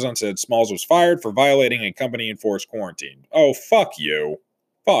 Amazon said Smalls was fired for violating a company-enforced quarantine. Oh, fuck you.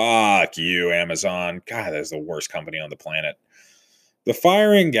 Fuck you, Amazon. God, that's the worst company on the planet. The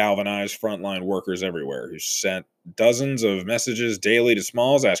firing galvanized frontline workers everywhere who sent dozens of messages daily to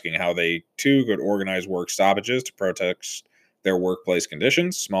Smalls asking how they, too, could organize work stoppages to protest their workplace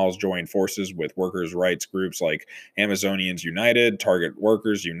conditions. Smalls joined forces with workers' rights groups like Amazonians United, Target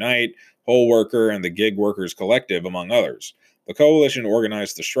Workers Unite, Whole Worker, and the Gig Workers Collective, among others. The coalition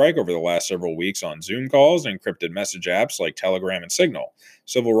organized the strike over the last several weeks on Zoom calls and encrypted message apps like Telegram and Signal.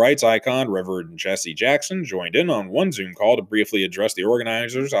 Civil rights icon Reverend Jesse Jackson joined in on one Zoom call to briefly address the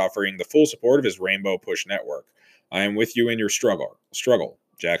organizers, offering the full support of his Rainbow Push network. I am with you in your struggle,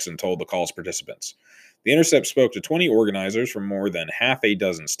 Jackson told the call's participants. The Intercept spoke to 20 organizers from more than half a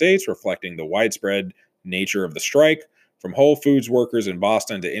dozen states, reflecting the widespread nature of the strike. From Whole Foods workers in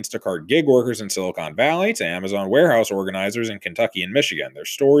Boston to Instacart gig workers in Silicon Valley to Amazon warehouse organizers in Kentucky and Michigan, their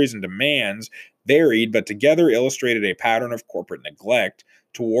stories and demands varied, but together illustrated a pattern of corporate neglect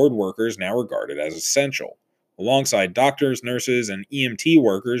toward workers now regarded as essential. Alongside doctors, nurses, and EMT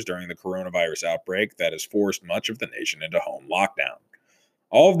workers during the coronavirus outbreak that has forced much of the nation into home lockdown.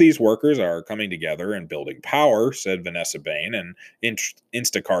 All of these workers are coming together and building power, said Vanessa Bain, an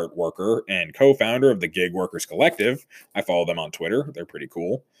Instacart worker and co-founder of the Gig Workers Collective. I follow them on Twitter. They're pretty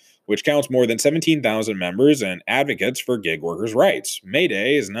cool. Which counts more than 17,000 members and advocates for gig workers' rights. May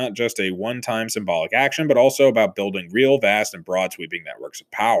Day is not just a one-time symbolic action, but also about building real, vast, and broad-sweeping networks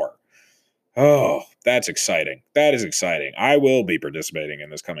of power. Oh, that's exciting. That is exciting. I will be participating in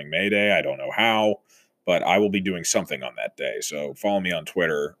this coming May Day. I don't know how. but I will be doing something on that day. So follow me on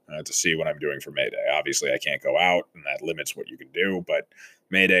Twitter to see what I'm doing for May Day. Obviously, I can't go out, and that limits what you can do, but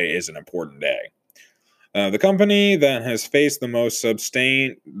May Day is an important day. The company that has faced the most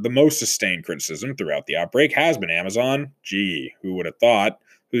sustained criticism throughout the outbreak has been Amazon. Gee, who would have thought?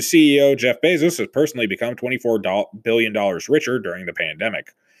 Whose CEO Jeff Bezos has personally become $24 billion richer during the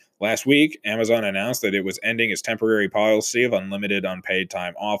pandemic. Last week, Amazon announced that it was ending its temporary policy of unlimited unpaid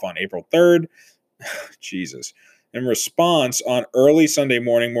time off on April 3rd. Jesus. In response, on early Sunday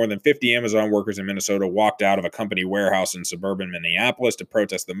morning, more than 50 Amazon workers in Minnesota walked out of a company warehouse in suburban Minneapolis to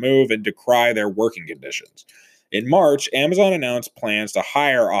protest the move and decry their working conditions. In March, Amazon announced plans to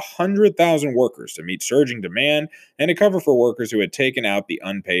hire 100,000 workers to meet surging demand and to cover for workers who had taken out the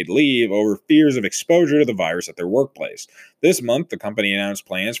unpaid leave over fears of exposure to the virus at their workplace. This month, the company announced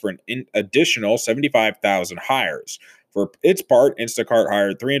plans for an additional 75,000 hires. For its part, Instacart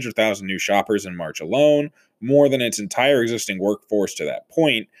hired 300,000 new shoppers in March alone, more than its entire existing workforce to that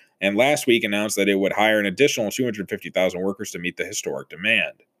point, and last week announced that it would hire an additional 250,000 workers to meet the historic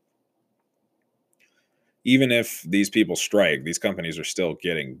demand. Even if these people strike, these companies are still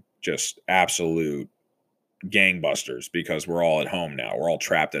getting just absolute gangbusters because we're all at home now. We're all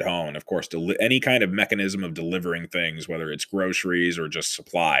trapped at home. And of course, any kind of mechanism of delivering things, whether it's groceries or just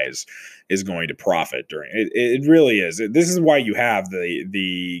supplies, is going to profit during it. It really is. This is why you have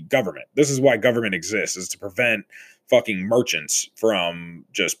the government. This is why government exists, is to prevent fucking merchants from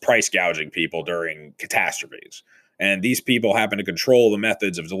just price gouging people during catastrophes. And these people happen to control the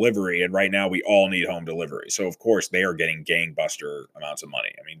methods of delivery. And right now we all need home delivery. So of course they are getting gangbuster amounts of money.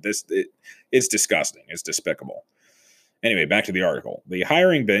 I mean, it's disgusting. It's despicable. Anyway, back to the article. The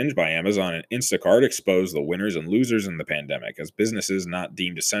hiring binge by Amazon and Instacart exposed the winners and losers in the pandemic as businesses not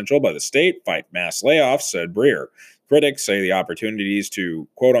deemed essential by the state fight mass layoffs, said Breer. Critics say the opportunities to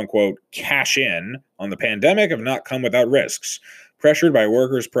quote unquote cash in on the pandemic have not come without risks. Pressured by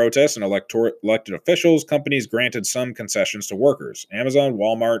workers' protests and elected officials, companies granted some concessions to workers. Amazon,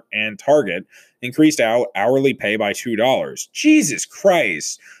 Walmart, and Target increased hourly pay by $2. Jesus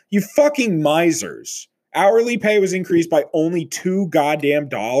Christ, you fucking misers. Hourly pay was increased by only $2 goddamn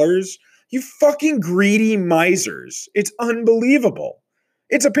dollars. You fucking greedy misers. It's unbelievable.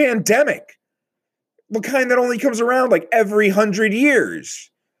 It's a pandemic. The kind that only comes around like every 100 years.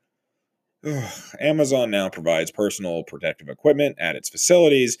 Amazon now provides personal protective equipment at its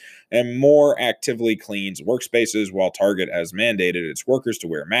facilities and more actively cleans workspaces, while Target has mandated its workers to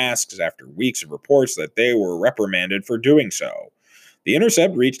wear masks after weeks of reports that they were reprimanded for doing so. The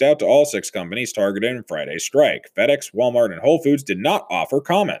Intercept reached out to all 6 companies targeted in Friday's strike. FedEx, Walmart, and Whole Foods did not offer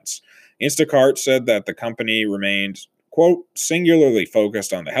comments. Instacart said that the company remained, quote, singularly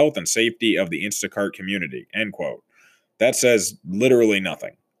focused on the health and safety of the Instacart community, end quote. That says literally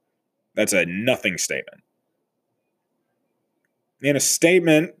nothing. That's a nothing statement. In a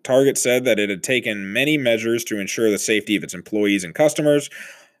statement, Target said that it had taken many measures to ensure the safety of its employees and customers.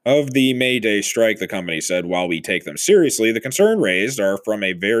 Of the May Day strike, the company said, while we take them seriously, the concern raised are from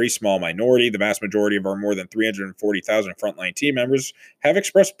a very small minority. The vast majority of our more than 340,000 frontline team members have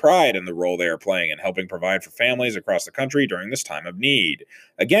expressed pride in the role they are playing in helping provide for families across the country during this time of need.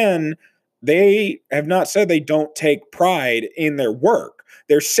 Again, they have not said they don't take pride in their work.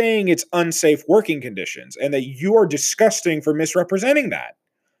 They're saying it's unsafe working conditions and that you are disgusting for misrepresenting that.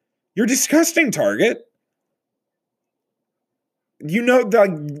 You're disgusting, Target. You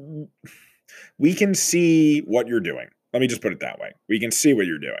know, we can see what you're doing. Let me just put it that way. We can see what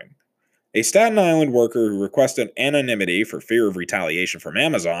you're doing. A Staten Island worker who requested anonymity for fear of retaliation from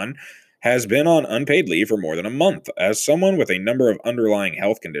Amazon has been on unpaid leave for more than a month. As someone with a number of underlying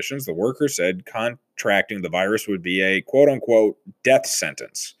health conditions, the worker said contracting the virus would be a quote-unquote death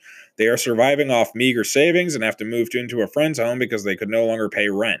sentence. They are surviving off meager savings and have to move into a friend's home because they could no longer pay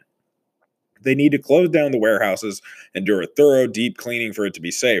rent. They need to close down the warehouses and do a thorough, deep cleaning for it to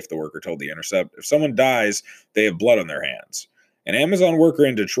be safe, the worker told The Intercept. If someone dies, they have blood on their hands. An Amazon worker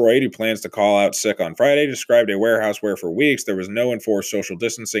in Detroit who plans to call out sick on Friday described a warehouse where for weeks there was no enforced social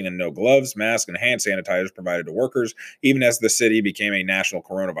distancing and no gloves, masks, and hand sanitizers provided to workers, even as the city became a national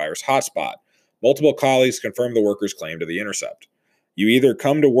coronavirus hotspot. Multiple colleagues confirmed the worker's claim to The Intercept. You either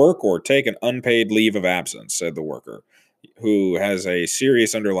come to work or take an unpaid leave of absence, said the worker, who has a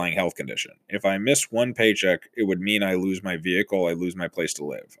serious underlying health condition. If I miss one paycheck, it would mean I lose my vehicle, I lose my place to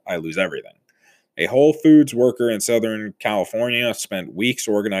live, I lose everything. A Whole Foods worker in Southern California spent weeks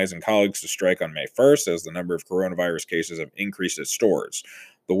organizing colleagues to strike on May 1st as the number of coronavirus cases have increased at stores.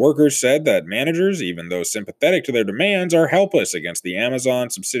 The workers said that managers, even though sympathetic to their demands, are helpless against the Amazon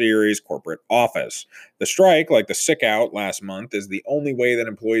subsidiary's corporate office. The strike, like the sick out last month, is the only way that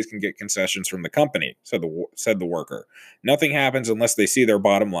employees can get concessions from the company, said the worker. Nothing happens unless they see their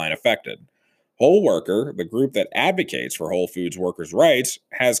bottom line affected. Whole Worker, the group that advocates for Whole Foods workers' rights,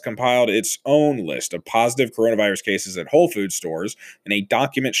 has compiled its own list of positive coronavirus cases at Whole Foods stores in a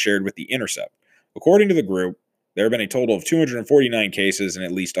document shared with The Intercept. According to the group, there have been a total of 249 cases in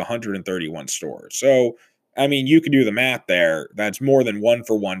at least 131 stores. So, I mean, you can do the math there. That's more than 1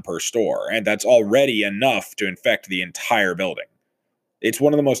 for 1 per store, and that's already enough to infect the entire building. It's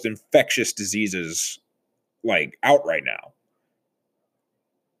one of the most infectious diseases, like, out right now.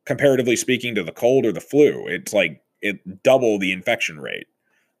 Comparatively speaking to the cold or the flu, it's like it double the infection rate.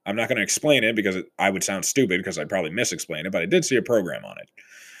 I'm not going to explain it because I would sound stupid because I'd probably misexplain it, but I did see a program on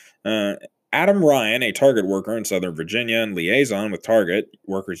it. Adam Ryan, a Target worker in Southern Virginia and liaison with Target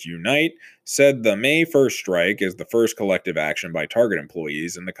Workers Unite, said the May 1st strike is the first collective action by Target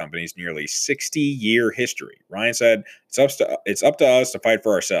employees in the company's nearly 60-year history. Ryan said, it's up to us to fight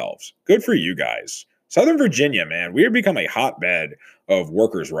for ourselves. Good for you guys. Southern Virginia, man, we have become a hotbed of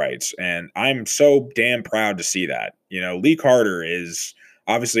workers' rights, and I'm so damn proud to see that. You know, Lee Carter is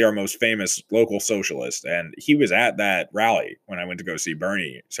obviously our most famous local socialist, and he was at that rally when I went to go see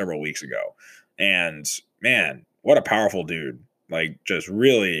Bernie several weeks ago. And man, what a powerful dude. Like, just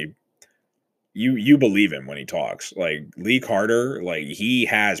really, you believe him when he talks. Like, Lee Carter, like, he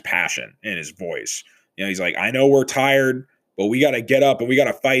has passion in his voice. You know, he's like, I know we're tired, but we got to get up and we got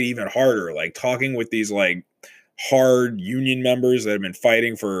to fight even harder. Like, talking with these like hard union members that have been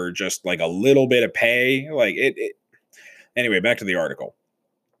fighting for just like a little bit of pay. Like it anyway, back to the article.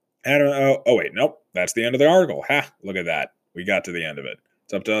 I don't know. Oh wait, nope. That's the end of the article. Ha, look at that. We got to the end of it.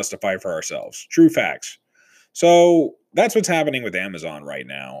 It's up to us to fight for ourselves. True facts. So that's what's happening with Amazon right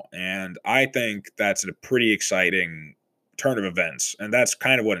now. And I think that's a pretty exciting turn of events. And that's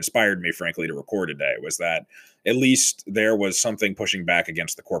kind of what inspired me, frankly, to record today, was that at least there was something pushing back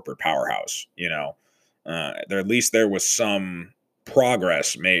against the corporate powerhouse. You know, at least there was some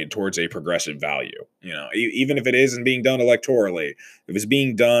progress made towards a progressive value. You know, even if it isn't being done electorally, if it's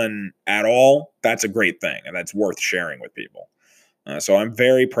being done at all, that's a great thing. And that's worth sharing with people. So I'm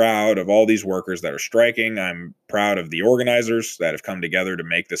very proud of all these workers that are striking. I'm proud of the organizers that have come together to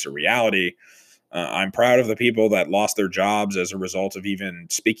make this a reality. I'm proud of the people that lost their jobs as a result of even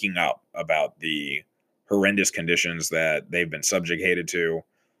speaking up about the horrendous conditions that they've been subjugated to.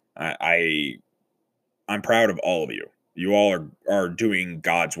 I'm proud of all of you. You all are doing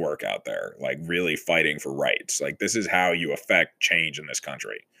God's work out there, like really fighting for rights. Like, this is how you affect change in this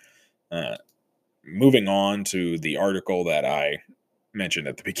country. Moving on to the article that I mentioned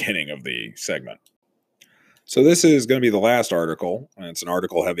at the beginning of the segment. So this is going to be the last article. It's an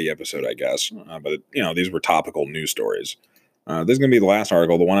article-heavy episode, I guess. But, you know, these were topical news stories. This is going to be the last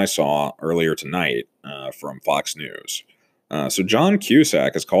article, the one I saw earlier tonight from Fox News. So John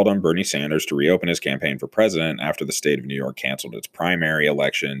Cusack has called on Bernie Sanders to reopen his campaign for president after the state of New York canceled its primary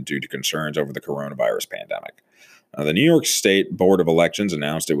election due to concerns over the coronavirus pandemic. The New York State Board of Elections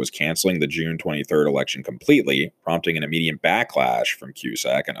announced it was canceling the June 23rd election completely, prompting an immediate backlash from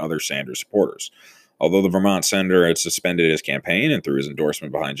Cusack and other Sanders supporters. Although the Vermont senator had suspended his campaign and threw his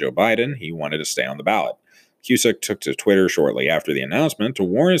endorsement behind Joe Biden, he wanted to stay on the ballot. Cusack took to Twitter shortly after the announcement to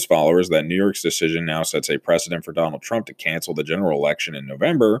warn his followers that New York's decision now sets a precedent for Donald Trump to cancel the general election in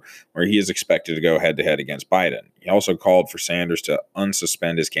November, where he is expected to go head-to-head against Biden. He also called for Sanders to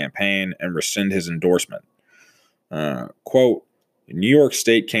unsuspend his campaign and rescind his endorsement. Quote, New York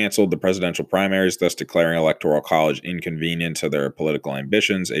State canceled the presidential primaries, thus declaring Electoral College inconvenient to their political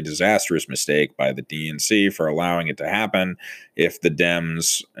ambitions, a disastrous mistake by the DNC for allowing it to happen. If the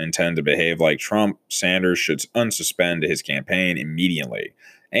Dems intend to behave like Trump, Sanders should unsuspend his campaign immediately.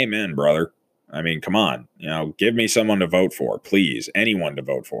 Amen, brother. I mean, come on. You know, give me someone to vote for, please. Anyone to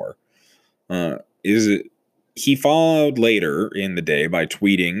vote for. He followed later in the day by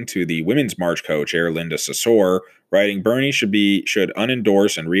tweeting to the Women's March co-chair Linda Sarsour, writing, Bernie should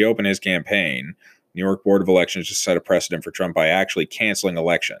unendorse and reopen his campaign. New York Board of Elections just set a precedent for Trump by actually canceling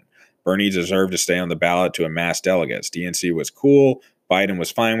election. Bernie deserved to stay on the ballot to amass delegates. DNC was cool. Biden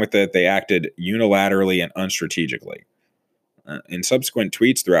was fine with it. They acted unilaterally and unstrategically. In subsequent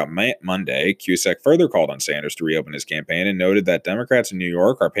tweets throughout Monday, Cusack further called on Sanders to reopen his campaign and noted that Democrats in New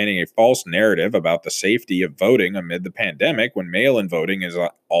York are painting a false narrative about the safety of voting amid the pandemic when mail-in voting is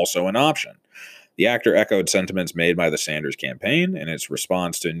also an option. The actor echoed sentiments made by the Sanders campaign in its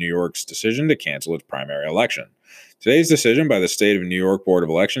response to New York's decision to cancel its primary election. Today's decision by the State of New York Board of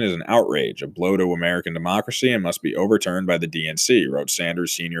Election is an outrage, a blow to American democracy, and must be overturned by the DNC, wrote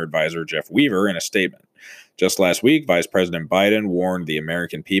Sanders' senior advisor Jeff Weaver in a statement. Just last week, Vice President Biden warned the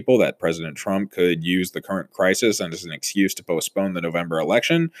American people that President Trump could use the current crisis as an excuse to postpone the November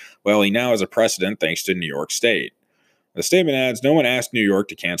election. Well, he now has a precedent thanks to New York State. The statement adds, no one asked New York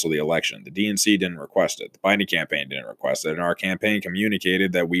to cancel the election. The DNC didn't request it. The Biden campaign didn't request it. And our campaign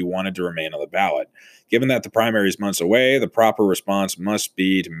communicated that we wanted to remain on the ballot. Given that the primary is months away, the proper response must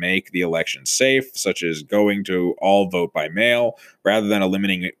be to make the election safe, such as going to all vote by mail, rather than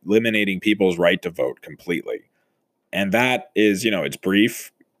eliminating people's right to vote completely. And that is, it's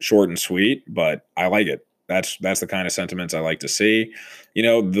brief, short and sweet, but I like it. That's the kind of sentiments I like to see.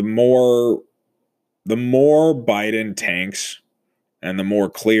 The more Biden tanks and the more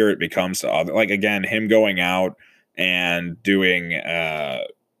clear it becomes to others, like, again, him going out and doing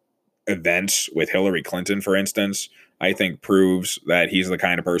events with Hillary Clinton, for instance, I think proves that he's the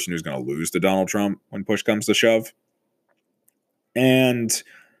kind of person who's going to lose to Donald Trump when push comes to shove. And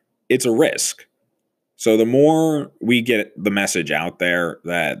it's a risk. So the more we get the message out there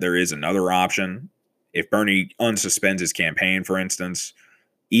that there is another option, if Bernie unsuspends his campaign, for instance,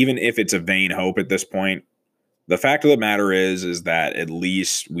 even if it's a vain hope at this point, the fact of the matter is that at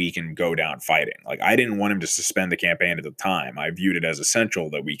least we can go down fighting. Like, I didn't want him to suspend the campaign at the time. I viewed it as essential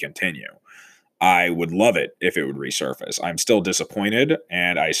that we continue. I would love it if it would resurface. I'm still disappointed,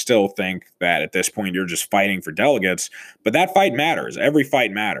 and I still think that at this point you're just fighting for delegates, but that fight matters. Every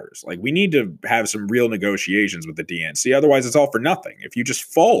fight matters. Like, we need to have some real negotiations with the DNC. Otherwise, it's all for nothing. If you just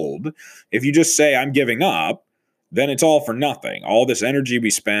fold, if you just say, I'm giving up, then it's all for nothing. All this energy we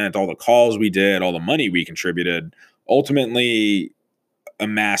spent, all the calls we did, all the money we contributed, ultimately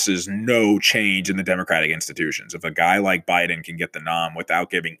amasses no change in the democratic institutions. If a guy like Biden can get the nom without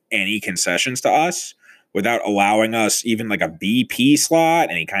giving any concessions to us, without allowing us even like a VP slot,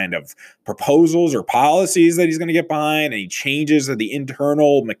 any kind of proposals or policies that he's going to get behind, any changes of the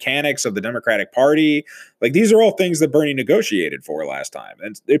internal mechanics of the Democratic Party, like, these are all things that Bernie negotiated for last time.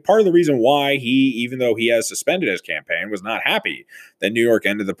 And part of the reason why he, even though he has suspended his campaign, was not happy that New York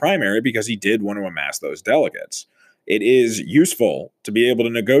ended the primary, because he did want to amass those delegates. It is useful to be able to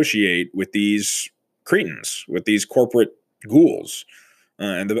negotiate with these cretins, with these corporate ghouls.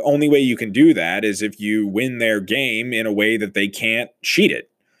 And the only way you can do that is if you win their game in a way that they can't cheat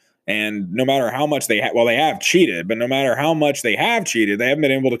it. And no matter how much they have cheated, but no matter how much they have cheated, they haven't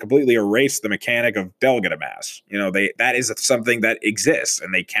been able to completely erase the mechanic of delegate amass. That is something that exists,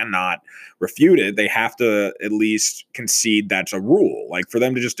 and they cannot refute it. They have to at least concede that's a rule. Like, for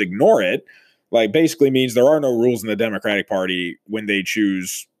them to just ignore it, like, basically means there are no rules in the Democratic Party when they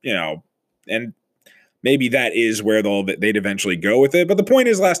choose, and maybe that is where they'd eventually go with it. But the point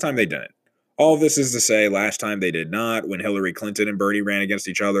is, last time they didn't. All of this is to say, last time they did not. When Hillary Clinton and Bernie ran against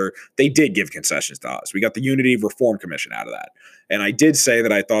each other, they did give concessions to us. We got the Unity Reform Commission out of that. And I did say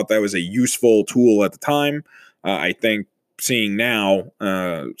that I thought that was a useful tool at the time. I think seeing now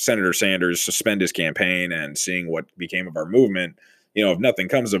Senator Sanders suspend his campaign and seeing what became of our movement, if nothing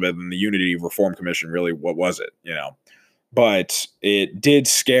comes of it, then the Unity Reform Commission, really, what was it, But it did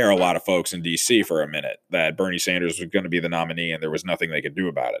scare a lot of folks in D.C. for a minute that Bernie Sanders was going to be the nominee and there was nothing they could do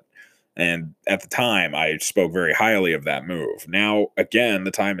about it. And at the time, I spoke very highly of that move. Now, again,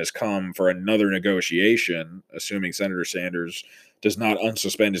 the time has come for another negotiation, assuming Senator Sanders does not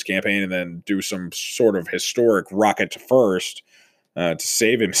unsuspend his campaign and then do some sort of historic rocket to first to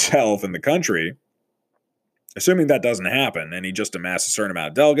save himself and the country. Assuming that doesn't happen and he just amassed a certain amount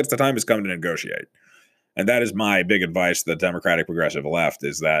of delegates, the time has come to negotiate. And that is my big advice to the Democratic Progressive Left,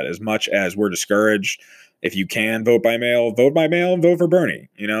 is that as much as we're discouraged, if you can vote by mail and vote for Bernie,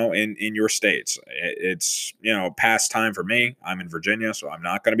 in your states. It's, past time for me. I'm in Virginia, so I'm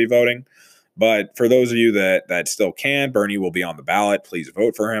not going to be voting. But for those of you that still can, Bernie will be on the ballot. Please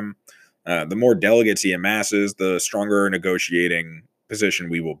vote for him. The more delegates he amasses, the stronger negotiating position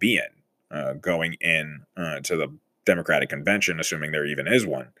we will be in going in to the Democratic Convention, assuming there even is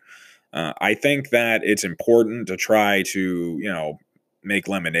one. I think that it's important to try to, make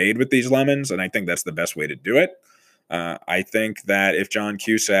lemonade with these lemons, and I think that's the best way to do it. I think that if John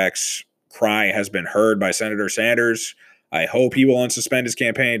Cusack's cry has been heard by Senator Sanders, I hope he will unsuspend his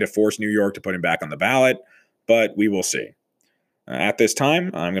campaign to force New York to put him back on the ballot, but we will see. At this time,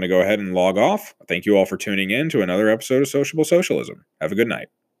 I'm going to go ahead and log off. Thank you all for tuning in to another episode of Sociable Socialism. Have a good night.